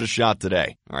lucky? Give it a shot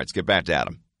today. All right, let's get back to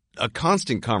Adam. A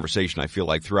constant conversation, I feel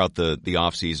like, throughout the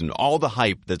offseason, all the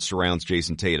hype that surrounds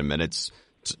Jason Tatum, and it's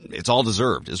all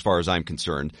deserved as far as I'm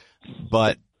concerned.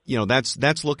 But, you know,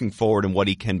 that's looking forward and what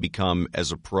he can become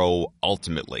as a pro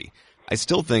ultimately. I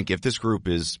still think if this group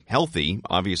is healthy,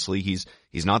 obviously he's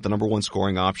not the number one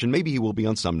scoring option. Maybe he will be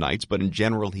on some nights, but in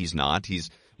general he's not. He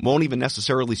won't even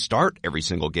necessarily start every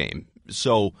single game.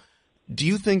 So do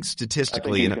you think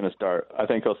statistically... I think he's going to start. I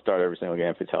think he'll start every single game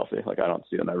if he's healthy. Like, I don't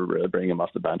see them ever really bringing him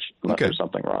off the bench unless there's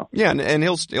something wrong. Yeah, and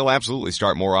he'll absolutely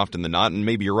start more often than not, and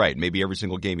maybe you're right. Maybe every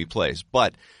single game he plays.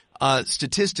 But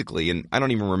statistically, and I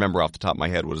don't even remember off the top of my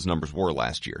head what his numbers were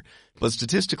last year, but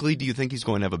statistically, do you think he's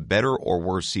going to have a better or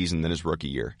worse season than his rookie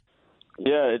year?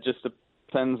 Yeah, it just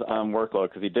depends on workload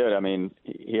because he did. I mean,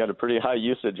 he had a pretty high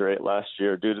usage rate last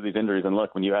year due to these injuries. And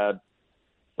look, when you add,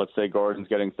 let's say Gordon's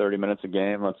getting 30 minutes a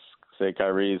game, let's say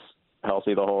Kyrie's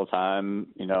healthy the whole time,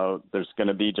 you know, there's going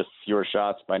to be just fewer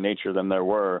shots by nature than there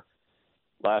were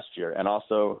last year. And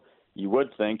also, you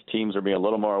would think teams are being a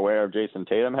little more aware of Jason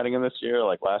Tatum heading in this year.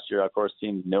 Like last year, of course,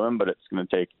 teams knew him, but it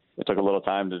took a little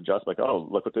time to adjust. Like, oh,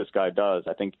 look what this guy does.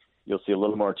 I think you'll see a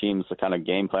little more teams kind of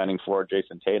game planning for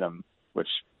Jason Tatum, which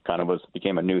kind of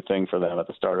became a new thing for them at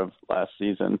the start of last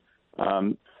season.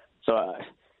 So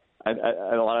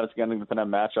a lot of it's going to depend on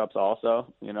matchups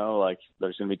also. You know, like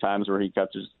there's going to be times where he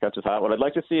catches hot. What I'd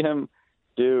like to see him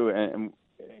do, and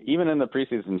even in the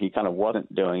preseason, he kind of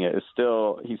wasn't doing it, he's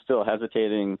still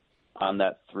hesitating on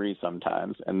that three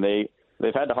sometimes. And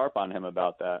they've had to harp on him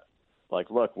about that. Like,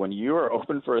 look, when you are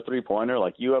open for a three-pointer,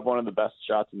 like you have one of the best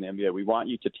shots in the NBA, we want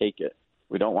you to take it.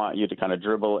 We don't want you to kind of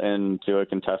dribble into a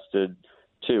contested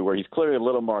two where he's clearly a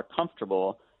little more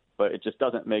comfortable, but it just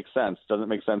doesn't make sense. Doesn't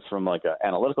make sense from like an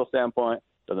analytical standpoint.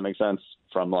 Doesn't make sense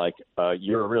from like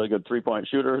you're a really good three-point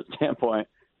shooter standpoint.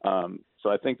 So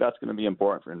I think that's going to be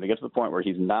important for him to get to the point where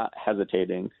he's not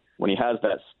hesitating when he has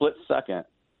that split second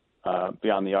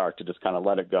beyond the arc to just kind of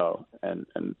let it go. And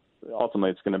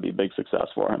ultimately it's going to be a big success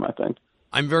for him, I think.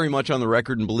 I'm very much on the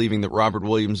record in believing that Robert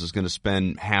Williams is going to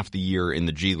spend half the year in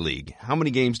the G League. How many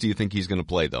games do you think he's going to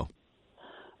play, though?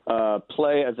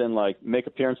 Play as in, like, make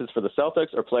appearances for the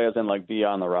Celtics, or play as in, like, be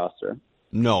on the roster?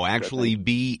 No, actually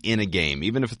be in a game,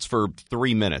 even if it's for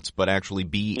 3 minutes, but actually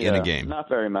be in a game. Not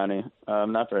very many.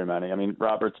 Not very many. I mean,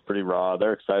 Robert's pretty raw.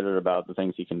 They're excited about the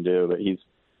things he can do, but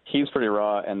he's pretty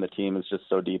raw, and the team is just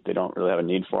so deep they don't really have a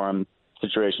need for him.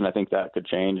 Situation I think that could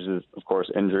change is, of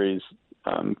course, injuries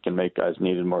can make guys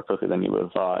needed more quickly than you would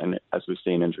have thought, and as we've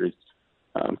seen, injuries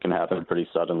can happen pretty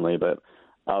suddenly, but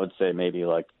I would say maybe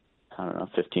like, I don't know,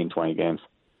 15, 20 games.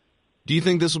 Do you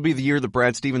think this will be the year that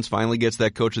Brad Stevens finally gets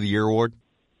that Coach of the Year award?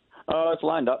 Oh, it's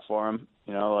lined up for him.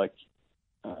 You know, like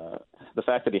the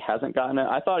fact that he hasn't gotten it,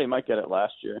 I thought he might get it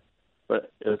last year,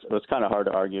 but it was kind of hard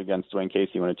to argue against Dwayne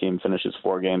Casey when a team finishes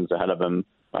 4 games ahead of him.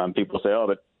 People say, oh,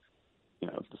 but you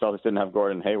know, the Celtics didn't have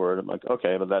Gordon Hayward. I'm like,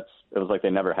 okay, but it was like they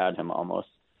never had him almost.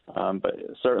 But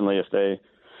certainly if they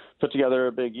put together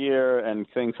a big year and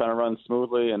things kind of run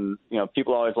smoothly, and, you know,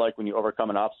 people always like when you overcome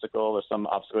an obstacle or some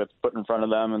obstacle that's put in front of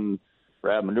them and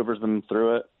Brad maneuvers them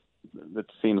through it. It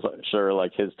seems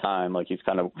like his time, like he's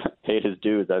kind of paid his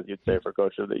dues, as you'd say, for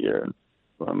Coach of the Year,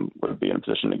 and would be in a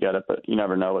position to get it. But you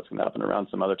never know what's going to happen around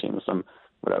some other team,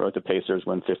 like the Pacers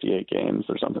win 58 games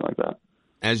or something like that.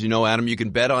 As you know, Adam, you can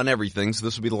bet on everything, so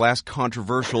this will be the last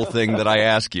controversial thing that I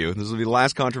ask you. This will be the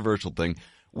last controversial thing.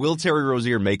 Will Terry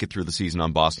Rozier make it through the season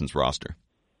on Boston's roster?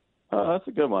 That's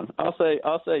a good one. I'll say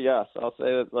yes. I'll say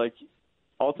that, like,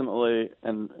 ultimately,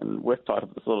 and Wick talked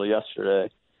about this a little yesterday,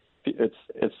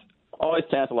 it's always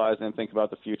tantalizing to think about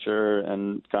the future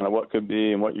and kind of what could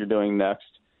be and what you're doing next.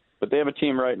 But they have a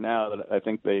team right now that I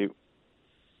think they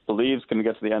believe is going to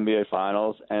get to the NBA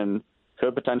Finals and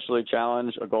could potentially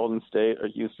challenge a Golden State or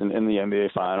Houston in the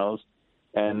NBA Finals.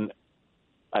 And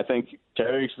I think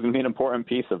Terry is going to be an important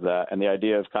piece of that. And the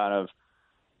idea of kind of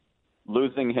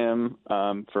losing him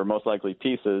for most likely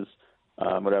pieces,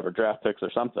 whatever, draft picks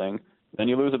or something, then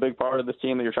you lose a big part of this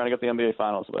team that you're trying to get the NBA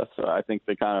Finals with. So I think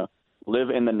they kind of live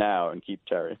in the now and keep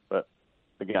Terry. But,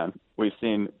 again, we've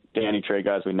seen Danny trade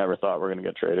guys we never thought were going to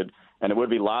get traded. And it would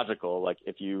be logical, like,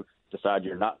 if you decide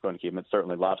you're not going to keep him, it's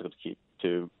certainly logical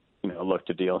to look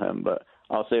to deal him. But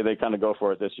I'll say they kind of go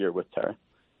for it this year with Terry.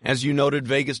 As you noted,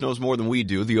 Vegas knows more than we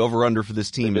do. The over-under for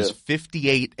this team is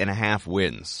 58.5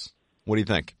 wins. What do you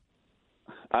think?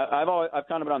 I've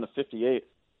kind of been on the 58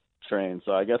 train,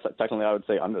 so I guess technically I would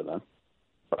say under them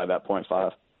by that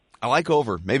 0.5. I like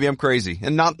over. Maybe I'm crazy,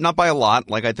 and not by a lot.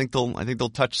 Like I think they'll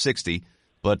touch 60,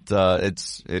 but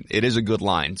it is a good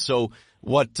line. So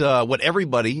what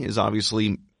everybody is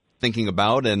obviously thinking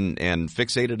about and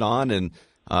fixated on and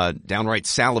downright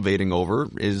salivating over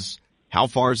is how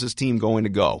far is this team going to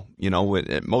go?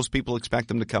 Most people expect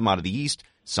them to come out of the East.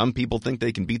 Some people think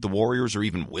they can beat the Warriors or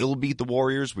even will beat the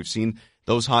Warriors. We've seen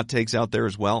those hot takes out there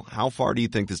as well. How far do you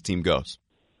think this team goes?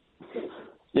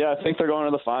 Yeah, I think they're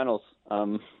going to the finals.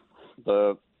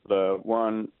 The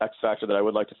one X factor that I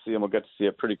would like to see, and we'll get to see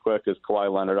it pretty quick, is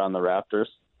Kawhi Leonard on the Raptors.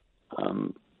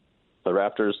 The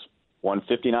Raptors won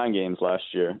 59 games last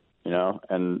year,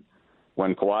 and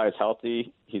when Kawhi is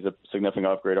healthy, he's a significant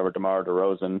upgrade over DeMar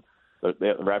DeRozan.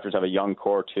 The Raptors have a young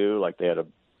core too. Like they had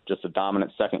just a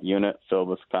dominant second unit filled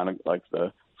with kind of like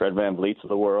the Fred VanVleets of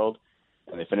the world,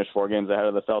 and they finished 4 games ahead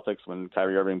of the Celtics when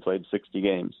Kyrie Irving played 60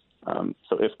 games.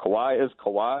 So if Kawhi is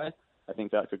Kawhi, I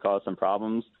think that could cause some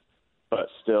problems. But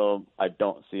still, I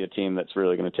don't see a team that's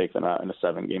really going to take them out in a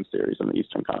 7-game series in the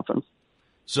Eastern Conference.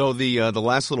 So the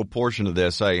last little portion of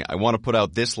this, I want to put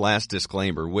out this last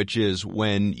disclaimer, which is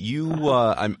when you,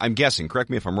 I'm guessing, correct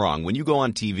me if I'm wrong, when you go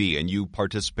on TV and you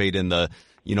participate in the,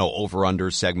 over-under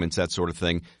segments, that sort of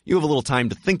thing, you have a little time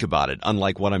to think about it,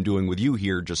 unlike what I'm doing with you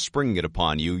here, just springing it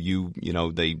upon you.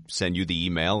 They send you the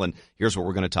email, and here's what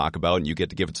we're going to talk about, and you get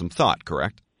to give it some thought,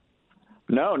 correct?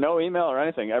 No email or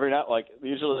anything. Every night,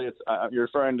 usually it's you're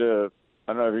referring to,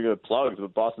 I don't know if you're going to plug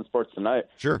with Boston Sports Tonight.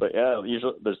 Sure. But yeah,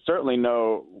 usually there's certainly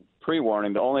no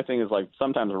pre-warning. The only thing is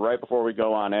sometimes right before we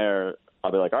go on air,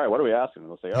 I'll be like, all right, what are we asking?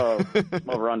 They'll say,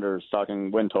 over-unders,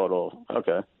 talking win total.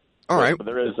 Okay. All right. But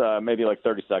there is maybe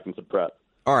 30 seconds of prep.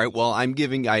 All right. Well, I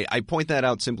point that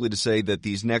out simply to say that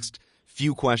these next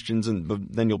few questions, and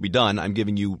then you'll be done. I'm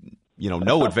giving you,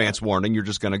 no advance warning. You're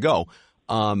just going to go.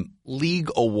 League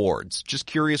awards. Just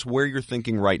curious where you're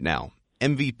thinking right now.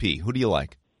 MVP. Who do you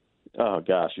like? Oh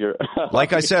gosh, you're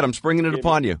like I said, I'm springing it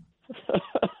upon you.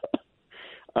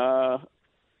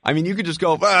 I mean, you could just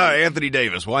go Anthony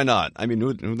Davis. Why not? I mean,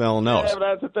 who the hell knows? Yeah, but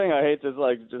that's the thing. I hate just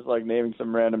naming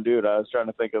some random dude. I was trying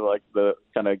to think of the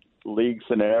kind of league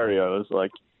scenarios.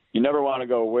 You never want to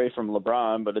go away from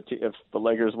LeBron, but if the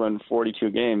Lakers win 42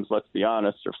 games, let's be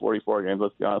honest, or 44 games,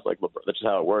 let's be honest, that's just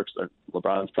how it works.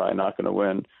 LeBron's probably not going to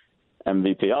win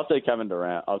MVP. I'll say Kevin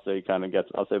Durant. I'll say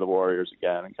the Warriors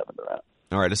again and Kevin Durant.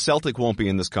 All right, a Celtic won't be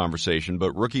in this conversation,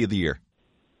 but Rookie of the Year.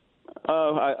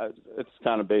 It's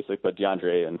kind of basic, but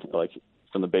DeAndre, and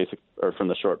from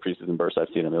the short preseason bursts I've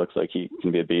seen him, he looks like he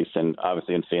can be a beast, and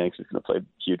obviously in Phoenix he's going to play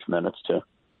huge minutes too.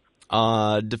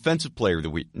 Defensive Player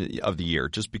of the Year,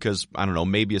 just because I don't know,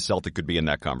 maybe a Celtic could be in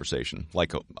that conversation,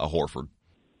 like a Horford.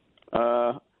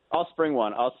 I'll spring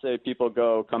one. I'll say people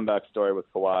go comeback story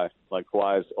with Kawhi, like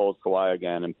Kawhi's old Kawhi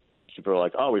again, and people are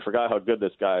like, oh, we forgot how good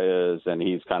this guy is, and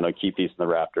he's kind of a key piece in the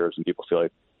Raptors, and people feel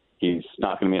like he's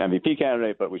not going to be an MVP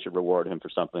candidate, but we should reward him for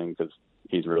something because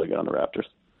he's really good on the Raptors.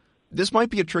 This might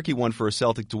be a tricky one for a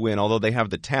Celtic to win, although they have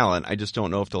the talent. I just don't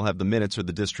know if they'll have the minutes or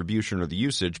the distribution or the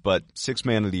usage, but Sixth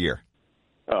Man of the Year.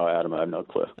 Oh, Adam, I have no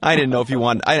clue. I didn't know if you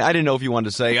wanted. I didn't know if you wanted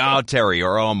to say, Terry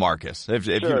or Marcus. Let's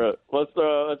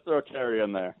throw Terry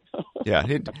in there. Yeah,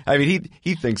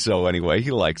 he thinks so anyway.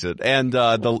 He likes it. And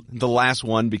the last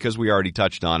one, because we already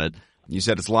touched on it, you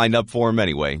said it's lined up for him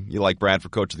anyway. You like Brad for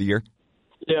Coach of the Year?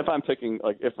 Yeah, if I'm picking,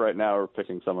 if right now we're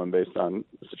picking someone based on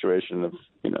the situation of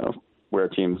where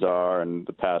teams are and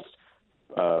the past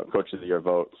Coach of the Year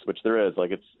votes, which there is,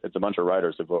 it's a bunch of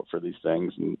writers who vote for these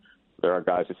things, and there are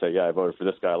guys who say, yeah, I voted for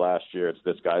this guy last year. It's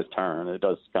this guy's turn. It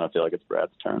does kind of feel like it's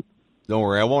Brad's turn. Don't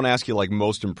worry, I won't ask you like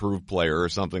most improved player or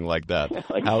something like that.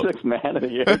 Like sixth man of the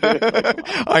year. Like,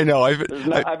 I know. I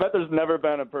bet there's never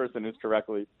been a person who's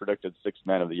correctly predicted sixth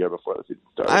man of the year before the season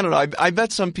started. I don't know. I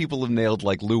bet some people have nailed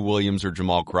like Lou Williams or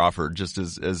Jamal Crawford just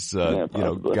as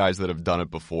guys that have done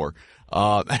it before.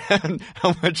 And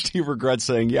how much do you regret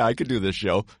saying, yeah, I could do this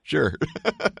show? Sure.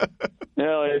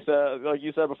 Yeah, like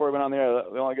you said before we went on the air,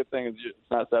 the only good thing is it's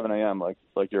not 7 a.m. like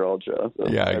your old show. So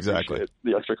yeah, exactly.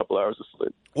 The extra couple hours of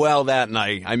sleep. Well, that and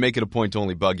I make it a point to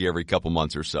only bug you every couple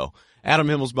months or so. Adam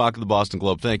Himmelsbach of the Boston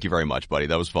Globe, thank you very much, buddy.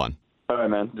 That was fun. All right,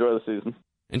 man. Enjoy the season.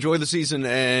 Enjoy the season,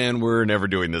 and we're never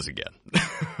doing this again.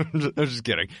 I'm just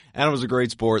kidding. Adam was a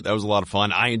great sport. That was a lot of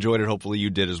fun. I enjoyed it. Hopefully you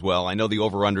did as well. I know the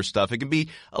over-under stuff, it can be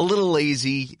a little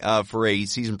lazy for a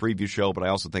season preview show, but I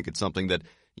also think it's something that,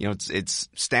 you know, it's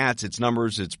stats, it's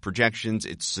numbers, it's projections,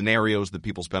 it's scenarios that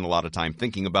people spend a lot of time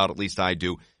thinking about. At least I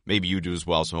do. Maybe you do as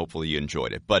well, so hopefully you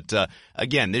enjoyed it. But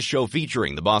again, this show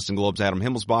featuring the Boston Globe's Adam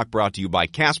Himmelsbach, brought to you by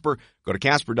Casper. Go to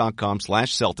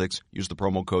Casper.com/Celtics. Use the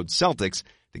promo code Celtics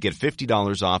to get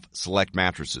 $50 off select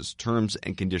mattresses. Terms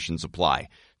and conditions apply.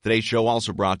 Today's show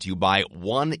also brought to you by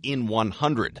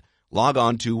 1in100. Log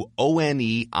on to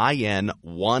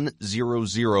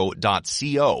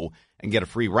onein100.co and get a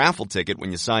free raffle ticket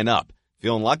when you sign up.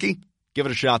 Feeling lucky? Give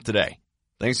it a shot today.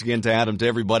 Thanks again to Adam, to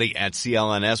everybody at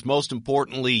CLNS. Most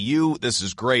importantly, you. This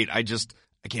is great. I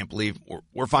can't believe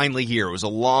we're finally here. It was a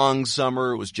long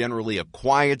summer. It was generally a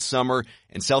quiet summer.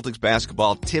 And Celtics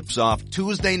basketball tips off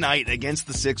Tuesday night against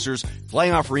the Sixers.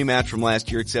 Playoff rematch from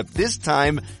last year, except this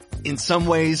time, in some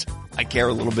ways, I care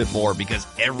a little bit more because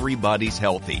everybody's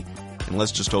healthy. And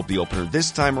let's just hope the opener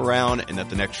this time around and that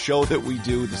the next show that we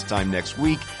do this time next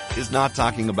week is not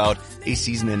talking about a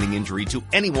season-ending injury to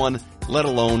anyone, let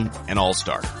alone an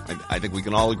all-star. I think we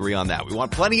can all agree on that. We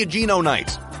want plenty of Geno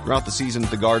nights throughout the season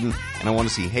at the Garden, and I want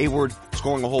to see Hayward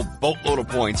scoring a whole boatload of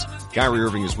points, Kyrie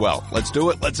Irving as well. Let's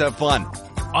do it. Let's have fun.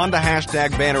 On to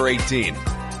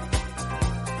 #Banner18.